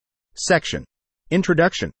Section.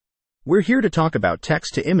 Introduction. We're here to talk about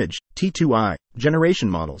text-to-image, T2I, generation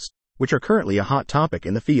models, which are currently a hot topic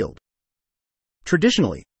in the field.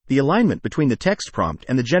 Traditionally, the alignment between the text prompt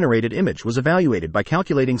and the generated image was evaluated by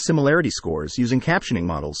calculating similarity scores using captioning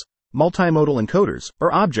models, multimodal encoders,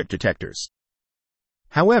 or object detectors.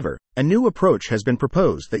 However, a new approach has been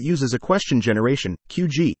proposed that uses a question generation,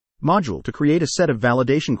 QG, module to create a set of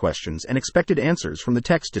validation questions and expected answers from the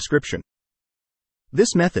text description.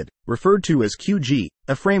 This method, referred to as QG,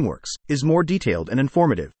 a frameworks, is more detailed and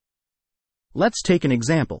informative. Let's take an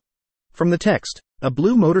example. From the text, a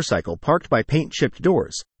blue motorcycle parked by paint-chipped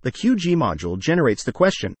doors, the QG module generates the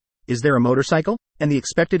question, is there a motorcycle? And the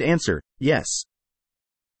expected answer, yes.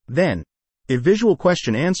 Then, a visual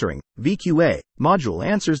question answering, VQA, module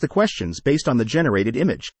answers the questions based on the generated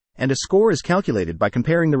image, and a score is calculated by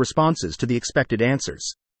comparing the responses to the expected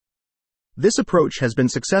answers. This approach has been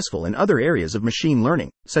successful in other areas of machine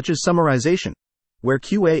learning, such as summarization, where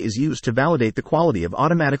QA is used to validate the quality of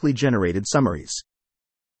automatically generated summaries.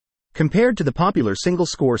 Compared to the popular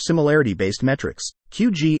single-score similarity-based metrics,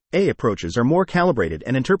 QG-A approaches are more calibrated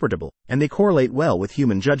and interpretable, and they correlate well with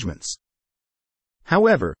human judgments.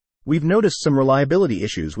 However, we've noticed some reliability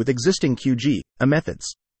issues with existing QG-A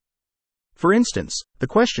methods. For instance, the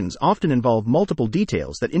questions often involve multiple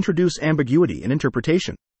details that introduce ambiguity in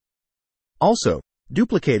interpretation. Also,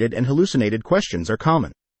 duplicated and hallucinated questions are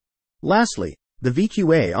common. Lastly, the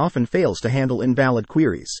VQA often fails to handle invalid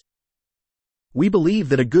queries. We believe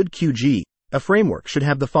that a good QG-A framework should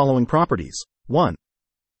have the following properties. 1.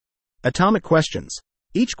 Atomic questions.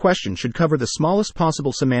 Each question should cover the smallest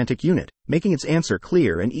possible semantic unit, making its answer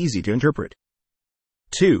clear and easy to interpret.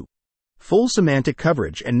 2. Full semantic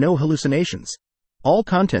coverage and no hallucinations. All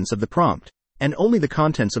contents of the prompt, and only the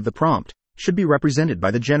contents of the prompt, should be represented by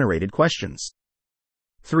the generated questions.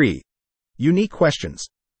 3. Unique questions.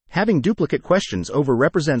 Having duplicate questions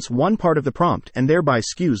over-represents one part of the prompt and thereby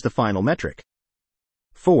skews the final metric.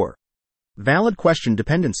 4. Valid question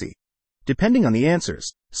dependency. Depending on the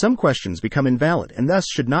answers, some questions become invalid and thus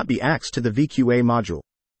should not be axed to the VQA module.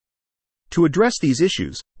 To address these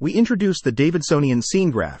issues, we introduced the Davidsonian scene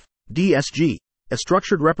graph, DSG, a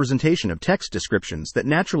structured representation of text descriptions that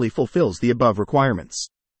naturally fulfills the above requirements.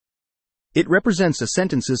 It represents a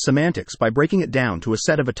sentence's semantics by breaking it down to a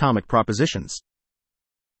set of atomic propositions.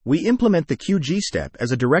 We implement the QG step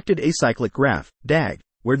as a directed acyclic graph, DAG,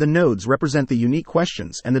 where the nodes represent the unique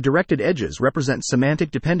questions and the directed edges represent semantic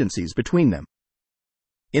dependencies between them.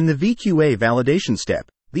 In the VQA validation step,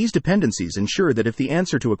 these dependencies ensure that if the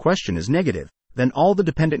answer to a question is negative, then all the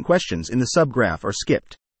dependent questions in the subgraph are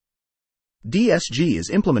skipped. DSG is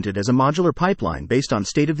implemented as a modular pipeline based on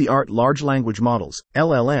state-of-the-art large language models,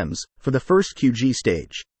 LLMs, for the first QG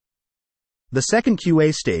stage. The second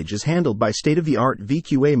QA stage is handled by state-of-the-art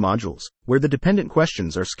VQA modules, where the dependent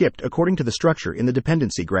questions are skipped according to the structure in the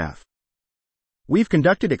dependency graph. We've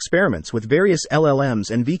conducted experiments with various LLMs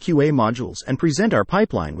and VQA modules and present our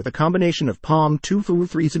pipeline with a combination of POM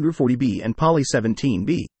 240B and Poly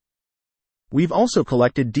 17B. We've also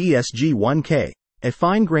collected DSG-1K, a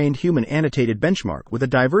fine-grained human annotated benchmark with a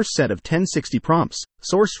diverse set of 1060 prompts,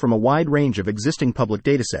 sourced from a wide range of existing public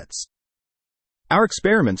datasets. Our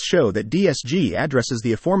experiments show that DSG addresses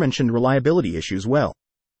the aforementioned reliability issues well.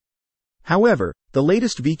 However, the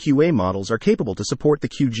latest VQA models are capable to support the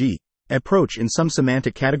QG approach in some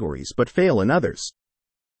semantic categories but fail in others.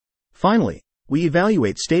 Finally, we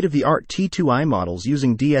evaluate state-of-the-art T2I models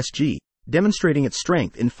using DSG, demonstrating its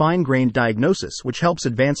strength in fine-grained diagnosis, which helps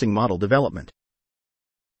advancing model development.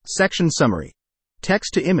 Section Summary.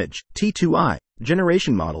 Text-to-image, T2I,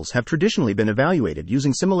 generation models have traditionally been evaluated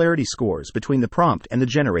using similarity scores between the prompt and the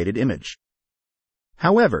generated image.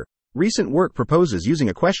 However, recent work proposes using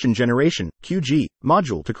a question generation, QG,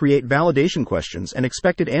 module to create validation questions and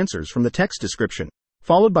expected answers from the text description,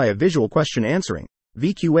 followed by a visual question answering,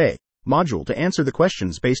 VQA, module to answer the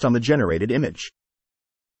questions based on the generated image.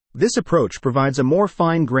 This approach provides a more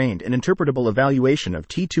fine-grained and interpretable evaluation of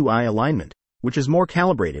T2I alignment, which is more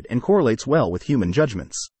calibrated and correlates well with human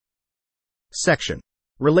judgments. Section.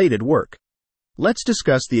 Related work. Let's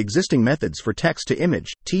discuss the existing methods for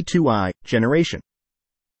text-to-image, T2I, generation.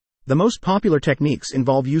 The most popular techniques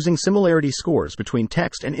involve using similarity scores between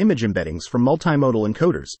text and image embeddings from multimodal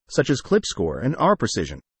encoders, such as ClipScore and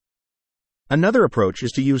R-Precision. Another approach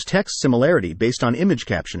is to use text similarity based on image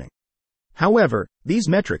captioning. However, these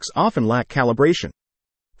metrics often lack calibration.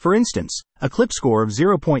 For instance, a clip score of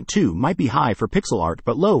 0.2 might be high for pixel art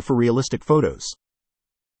but low for realistic photos.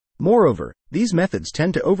 Moreover, these methods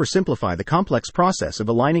tend to oversimplify the complex process of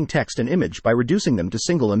aligning text and image by reducing them to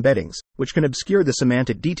single embeddings, which can obscure the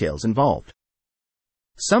semantic details involved.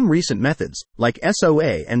 Some recent methods, like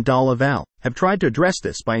SOA and DAL-eval, have tried to address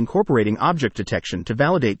this by incorporating object detection to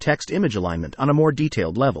validate text-image alignment on a more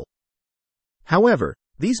detailed level. However,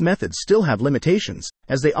 these methods still have limitations,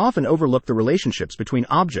 as they often overlook the relationships between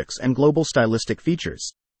objects and global stylistic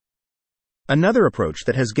features. Another approach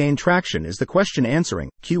that has gained traction is the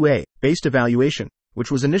question-answering, QA-based evaluation,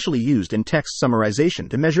 which was initially used in text summarization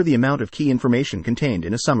to measure the amount of key information contained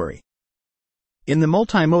in a summary. In the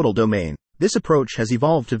multimodal domain, this approach has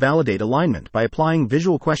evolved to validate alignment by applying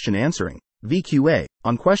visual question answering, VQA,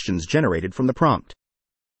 on questions generated from the prompt.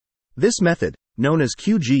 This method, known as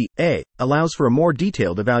QGA, allows for a more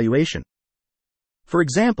detailed evaluation. For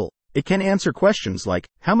example, it can answer questions like,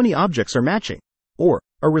 how many objects are matching? Or,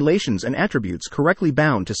 are relations and attributes correctly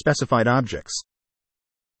bound to specified objects?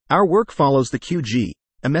 Our work follows the QGA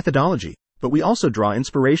methodology, but we also draw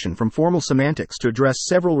inspiration from formal semantics to address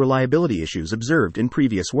several reliability issues observed in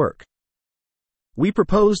previous work. We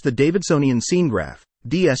propose the Davidsonian scene graph,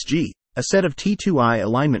 DSG, a set of T2I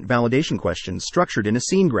alignment validation questions structured in a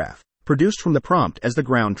scene graph, produced from the prompt as the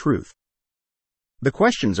ground truth. The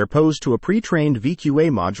questions are posed to a pre-trained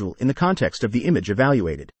VQA module in the context of the image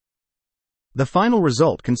evaluated. The final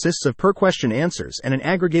result consists of per-question answers and an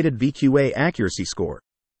aggregated VQA accuracy score.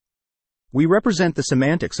 We represent the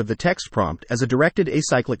semantics of the text prompt as a directed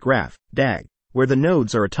acyclic graph, DAG, where the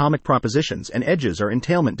nodes are atomic propositions and edges are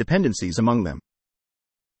entailment dependencies among them.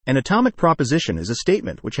 An atomic proposition is a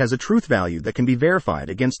statement which has a truth value that can be verified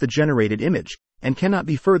against the generated image, and cannot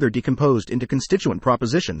be further decomposed into constituent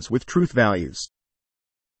propositions with truth values.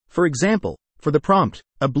 For example, for the prompt,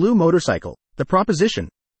 a blue motorcycle, the proposition,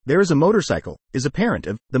 there is a motorcycle, is a parent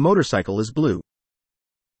of, the motorcycle is blue.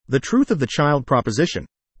 The truth of the child proposition,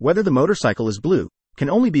 whether the motorcycle is blue, can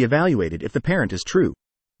only be evaluated if the parent is true,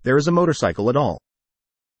 there is a motorcycle at all.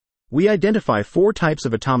 We identify 4 types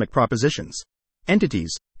of atomic propositions: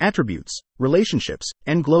 entities, attributes, relationships,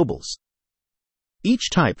 and globals. Each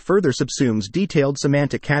type further subsumes detailed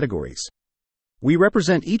semantic categories. We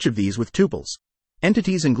represent each of these with tuples.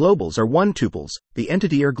 Entities and globals are 1 tuples, the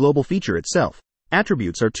entity or global feature itself.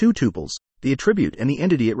 Attributes are 2 tuples, the attribute and the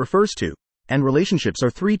entity it refers to. And relationships are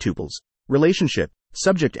 3 tuples, relationship,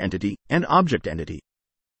 subject entity, and object entity.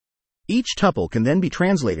 Each tuple can then be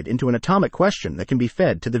translated into an atomic question that can be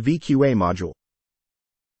fed to the VQA module.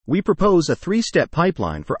 We propose a 3-step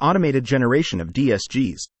pipeline for automated generation of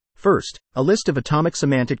DSGs. First, a list of atomic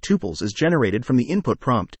semantic tuples is generated from the input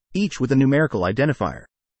prompt, each with a numerical identifier.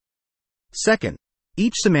 Second,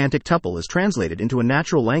 each semantic tuple is translated into a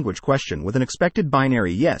natural language question with an expected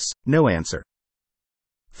binary yes/no answer.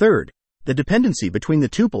 Third, the dependency between the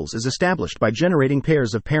tuples is established by generating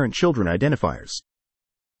pairs of parent-children identifiers.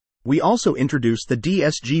 We also introduce the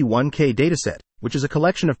DSG-1K dataset, which is a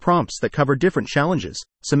collection of prompts that cover different challenges,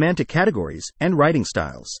 semantic categories, and writing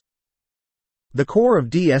styles. The core of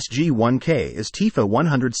DSG-1K is TIFA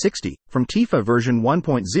 160, from TIFA version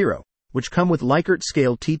 1.0, which come with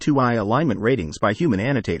Likert-scale T2I alignment ratings by human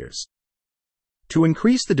annotators. To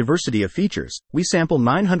increase the diversity of features, we sample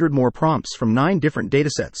 900 more prompts from 9 different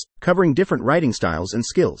datasets, covering different writing styles and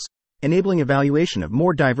skills, enabling evaluation of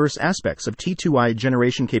more diverse aspects of T2I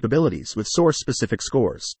generation capabilities with source-specific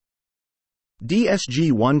scores.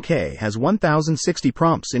 DSG-1K has 1,060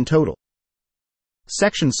 prompts in total.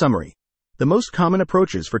 Section Summary. The most common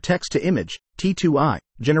approaches for text-to-image, T2I,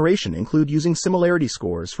 generation include using similarity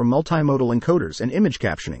scores from multimodal encoders and image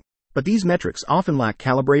captioning, but these metrics often lack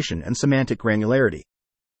calibration and semantic granularity.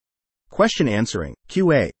 Question answering,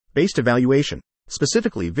 QA-based evaluation,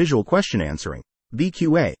 specifically visual question answering,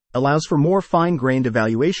 VQA, allows for more fine-grained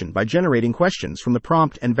evaluation by generating questions from the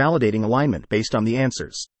prompt and validating alignment based on the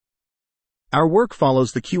answers. Our work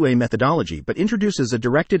follows the QA methodology but introduces a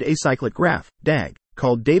directed acyclic graph, DAG,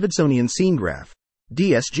 called Davidsonian scene graph,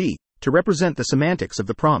 DSG, to represent the semantics of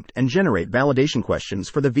the prompt and generate validation questions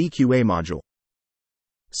for the VQA module.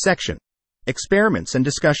 Section. Experiments and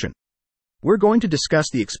discussion. We're going to discuss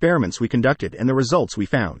the experiments we conducted and the results we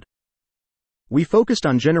found. We focused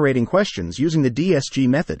on generating questions using the DSG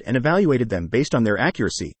method and evaluated them based on their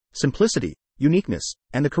accuracy, simplicity, uniqueness,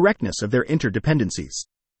 and the correctness of their interdependencies.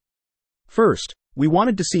 First, we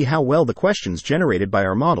wanted to see how well the questions generated by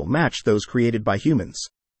our model matched those created by humans.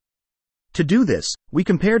 To do this, we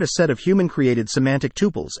compared a set of human-created semantic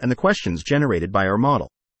tuples and the questions generated by our model.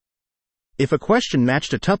 If a question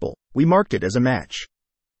matched a tuple, we marked it as a match.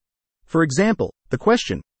 For example, the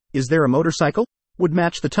question, "Is there a motorcycle?" would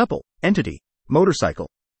match the tuple, entity, motorcycle.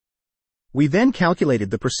 We then calculated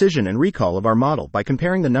the precision and recall of our model by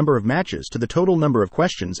comparing the number of matches to the total number of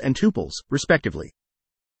questions and tuples, respectively.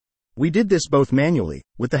 We did this both manually,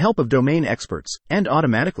 with the help of domain experts, and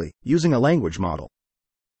automatically, using a language model.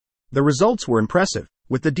 The results were impressive,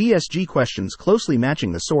 with the DSG questions closely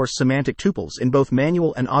matching the source semantic tuples in both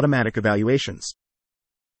manual and automatic evaluations.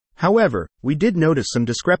 However, we did notice some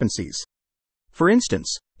discrepancies. For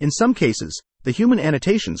instance, in some cases, the human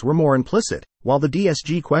annotations were more implicit, while the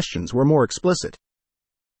DSG questions were more explicit.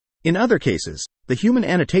 In other cases, the human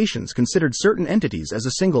annotations considered certain entities as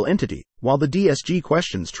a single entity, while the DSG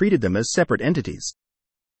questions treated them as separate entities.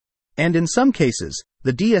 And in some cases,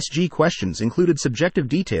 the DSG questions included subjective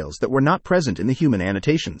details that were not present in the human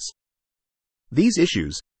annotations. These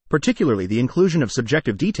issues, particularly the inclusion of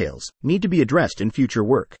subjective details, need to be addressed in future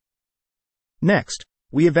work. Next,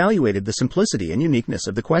 we evaluated the simplicity and uniqueness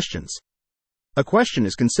of the questions. A question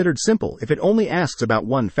is considered simple if it only asks about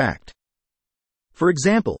one fact. For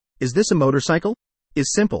example, is this a motorcycle?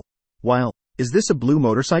 Is simple, while, is this a blue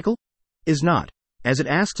motorcycle? Is not, as it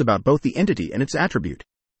asks about both the entity and its attribute.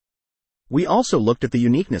 We also looked at the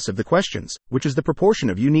uniqueness of the questions, which is the proportion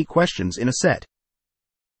of unique questions in a set.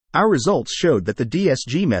 Our results showed that the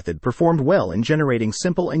DSG method performed well in generating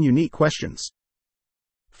simple and unique questions.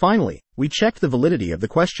 Finally, we checked the validity of the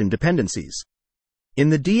question dependencies. In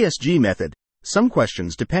the DSG method, some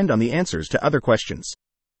questions depend on the answers to other questions.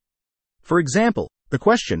 For example, the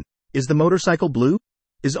question, is the motorcycle blue?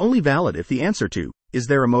 Is only valid if the answer to, is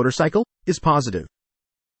there a motorcycle, is positive.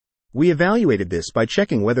 We evaluated this by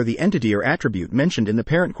checking whether the entity or attribute mentioned in the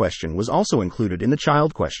parent question was also included in the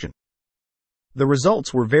child question. The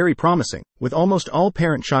results were very promising, with almost all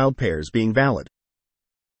parent-child pairs being valid.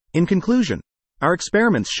 In conclusion, our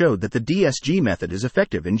experiments showed that the DSG method is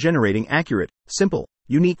effective in generating accurate, simple,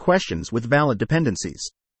 unique questions with valid dependencies.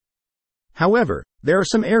 However, there are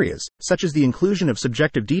some areas, such as the inclusion of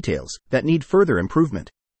subjective details, that need further improvement.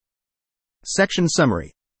 Section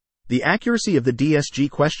Summary. The accuracy of the DSG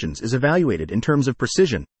questions is evaluated in terms of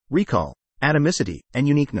precision, recall, atomicity, and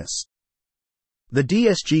uniqueness. The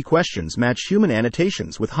DSG questions match human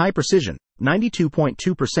annotations with high precision,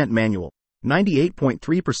 92.2% manual,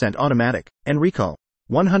 98.3% automatic, and recall,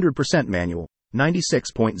 100% manual,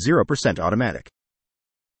 96.0% automatic.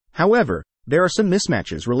 However, there are some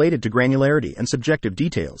mismatches related to granularity and subjective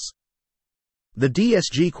details. The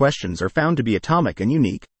DSG questions are found to be atomic and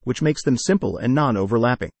unique, which makes them simple and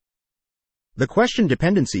non-overlapping. The question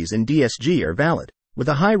dependencies in DSG are valid, with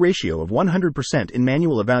a high ratio of 100% in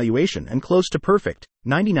manual evaluation and close to perfect,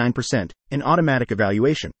 99%, in automatic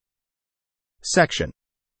evaluation. Section.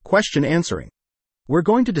 Question answering. We're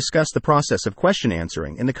going to discuss the process of question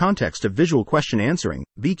answering in the context of visual question answering,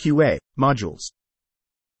 VQA, modules.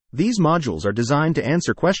 These modules are designed to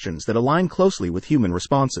answer questions that align closely with human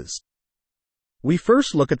responses. We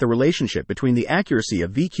first look at the relationship between the accuracy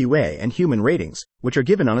of VQA and human ratings, which are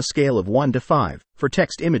given on a scale of 1 to 5, for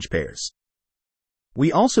text-image pairs.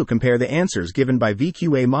 We also compare the answers given by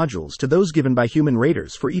VQA modules to those given by human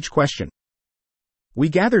raters for each question. We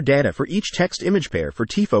gather data for each text-image pair for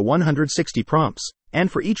TIFA 160 prompts,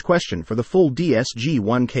 and for each question for the full DSG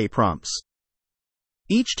 1K prompts.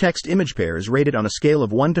 Each text-image pair is rated on a scale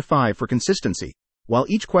of 1 to 5 for consistency, while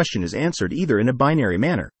each question is answered either in a binary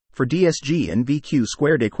manner, for DSG and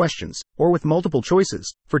VQ2A questions, or with multiple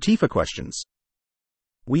choices, for TIFA questions.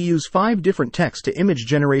 We use 5 different text-to-image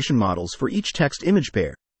generation models for each text-image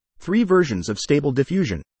pair, 3 versions of Stable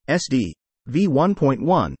Diffusion, SD,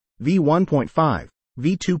 V1.1, V1.5,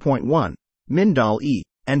 V2.1, MinDAL-E,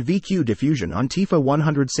 and VQ Diffusion on TIFA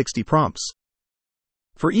 160 prompts.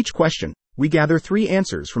 For each question, we gather 3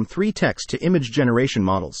 answers from 3 text-to-image generation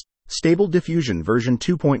models, Stable Diffusion version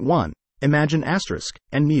 2.1, Imagine**,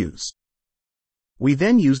 and Muse. We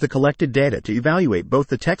then use the collected data to evaluate both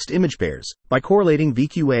the text-image pairs, by correlating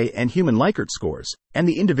VQA and human Likert scores, and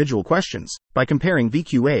the individual questions, by comparing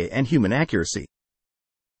VQA and human accuracy.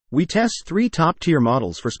 We test 3 top-tier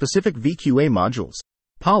models for specific VQA modules,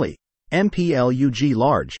 Poly, MPLUG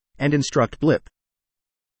Large, and Instruct Blip.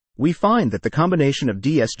 We find that the combination of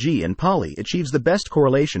DSG and Poly achieves the best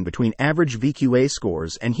correlation between average VQA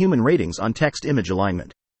scores and human ratings on text-image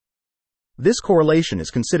alignment. This correlation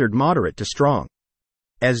is considered moderate to strong.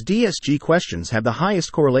 As DSG questions have the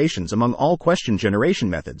highest correlations among all question generation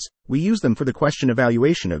methods, we use them for the question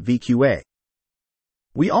evaluation of VQA.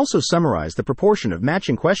 We also summarize the proportion of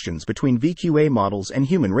matching questions between VQA models and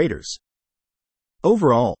human raters.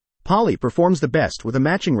 Overall, Poly performs the best with a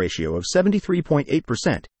matching ratio of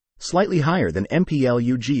 73.8%, slightly higher than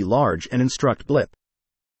MPLUG Large and Instruct Blip.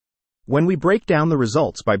 When we break down the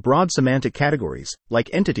results by broad semantic categories,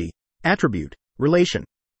 like entity, attribute, relation,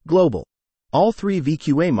 global, all 3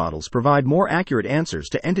 VQA models provide more accurate answers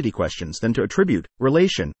to entity questions than to attribute,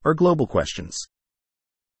 relation, or global questions.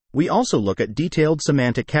 We also look at detailed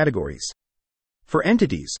semantic categories. For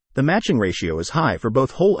entities, the matching ratio is high for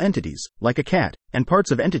both whole entities, like a cat, and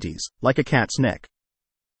parts of entities, like a cat's neck.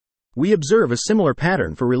 We observe a similar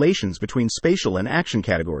pattern for relations between spatial and action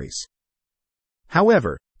categories.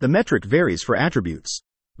 However, the metric varies for attributes.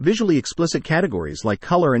 Visually explicit categories like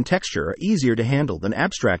color and texture are easier to handle than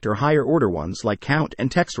abstract or higher order ones like count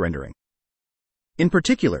and text rendering. In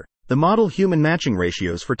particular, the model human matching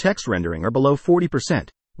ratios for text rendering are below 40%,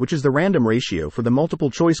 which is the random ratio for the multiple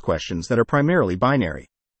choice questions that are primarily binary.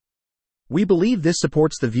 We believe this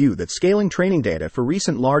supports the view that scaling training data for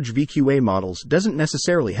recent large VQA models doesn't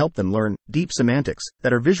necessarily help them learn deep semantics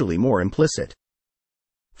that are visually more implicit.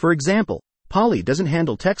 For example, Poly doesn't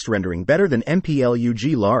handle text rendering better than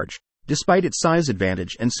MPLUG large, despite its size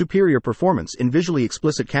advantage and superior performance in visually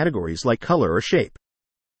explicit categories like color or shape.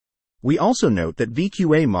 We also note that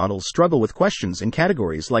VQA models struggle with questions in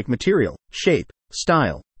categories like material, shape,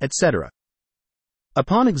 style, etc.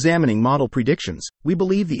 Upon examining model predictions, we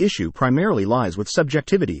believe the issue primarily lies with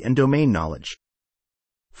subjectivity and domain knowledge.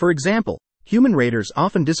 For example, human raters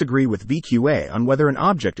often disagree with VQA on whether an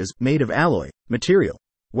object is made of alloy, material,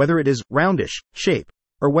 whether it is roundish, shape,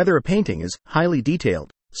 or whether a painting is highly detailed,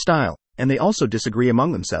 style, and they also disagree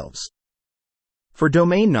among themselves. For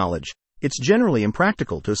domain knowledge, it's generally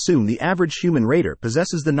impractical to assume the average human rater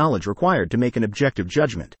possesses the knowledge required to make an objective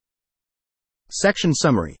judgment. Section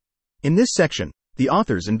Summary. In this section, the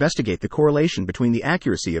authors investigate the correlation between the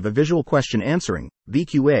accuracy of a visual question answering,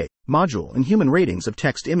 VQA, module and human ratings of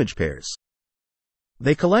text-image pairs.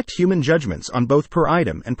 They collect human judgments on both per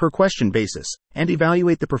item and per question basis, and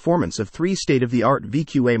evaluate the performance of 3 state-of-the-art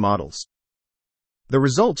VQA models. The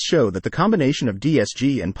results show that the combination of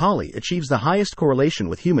DSG and Poly achieves the highest correlation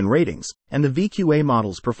with human ratings, and the VQA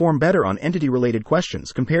models perform better on entity-related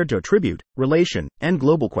questions compared to attribute, relation, and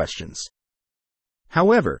global questions.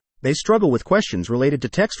 However, they struggle with questions related to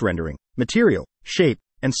text rendering, material, shape,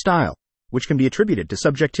 and style, which can be attributed to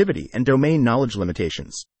subjectivity and domain knowledge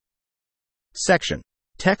limitations. Section: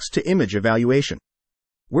 Text-to-Image Evaluation.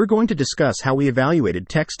 We're going to discuss how we evaluated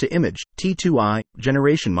text-to-image, T2I,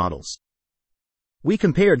 generation models. We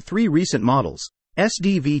compared 3 recent models,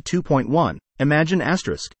 SDV 2.1, Imagine**,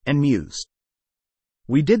 and Muse.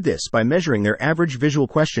 We did this by measuring their average visual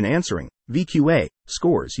question answering, VQA,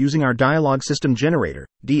 scores using our dialogue system generator,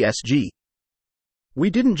 DSG. We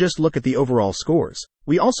didn't just look at the overall scores,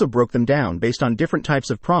 we also broke them down based on different types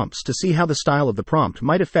of prompts to see how the style of the prompt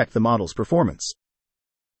might affect the model's performance.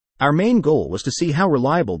 Our main goal was to see how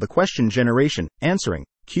reliable the question generation, answering,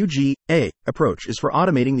 QGA, approach is for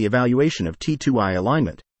automating the evaluation of T2I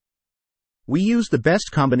alignment. We used the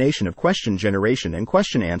best combination of question generation and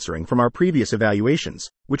question answering from our previous evaluations,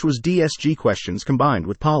 which was DSG questions combined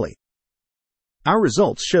with Poly. Our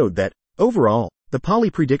results showed that, overall, the Poly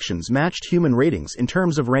predictions matched human ratings in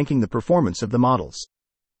terms of ranking the performance of the models.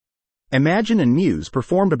 Imagine and Muse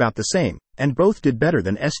performed about the same, and both did better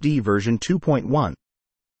than SD version 2.1.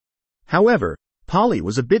 However, Poly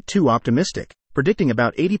was a bit too optimistic, predicting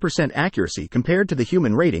about 80% accuracy compared to the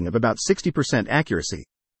human rating of about 60% accuracy.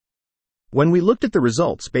 When we looked at the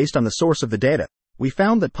results based on the source of the data, we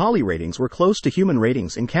found that Poly ratings were close to human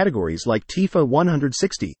ratings in categories like TIFA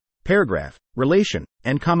 160, paragraph, relation,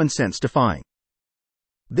 and common sense defying.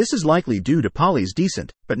 This is likely due to Poly's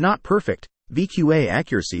decent, but not perfect, VQA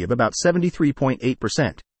accuracy of about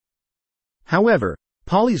 73.8%. However,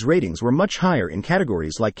 Poly's ratings were much higher in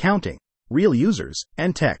categories like counting, real users,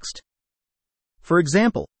 and text. For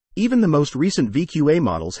example, even the most recent VQA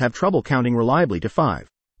models have trouble counting reliably to 5,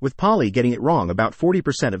 with Poly getting it wrong about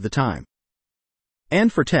 40% of the time.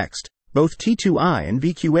 And for text, both T2I and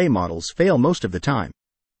VQA models fail most of the time.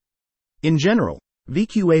 In general,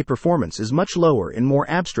 VQA performance is much lower in more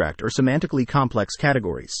abstract or semantically complex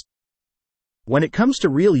categories. When it comes to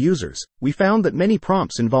real users, we found that many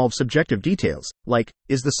prompts involve subjective details, like,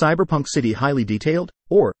 is the cyberpunk city highly detailed,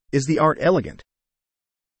 or, is the art elegant?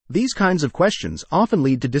 These kinds of questions often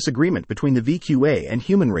lead to disagreement between the VQA and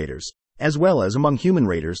human raters, as well as among human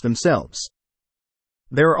raters themselves.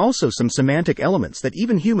 There are also some semantic elements that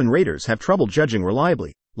even human raters have trouble judging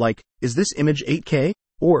reliably, like, is this image 8K,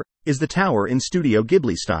 or, is the tower in Studio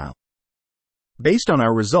Ghibli style? Based on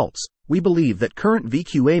our results, we believe that current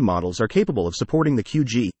VQA models are capable of supporting the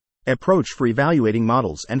QG approach for evaluating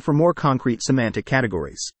models and for more concrete semantic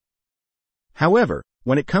categories. However,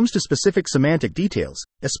 when it comes to specific semantic details,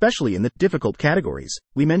 especially in the difficult categories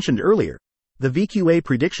we mentioned earlier, the VQA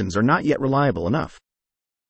predictions are not yet reliable enough.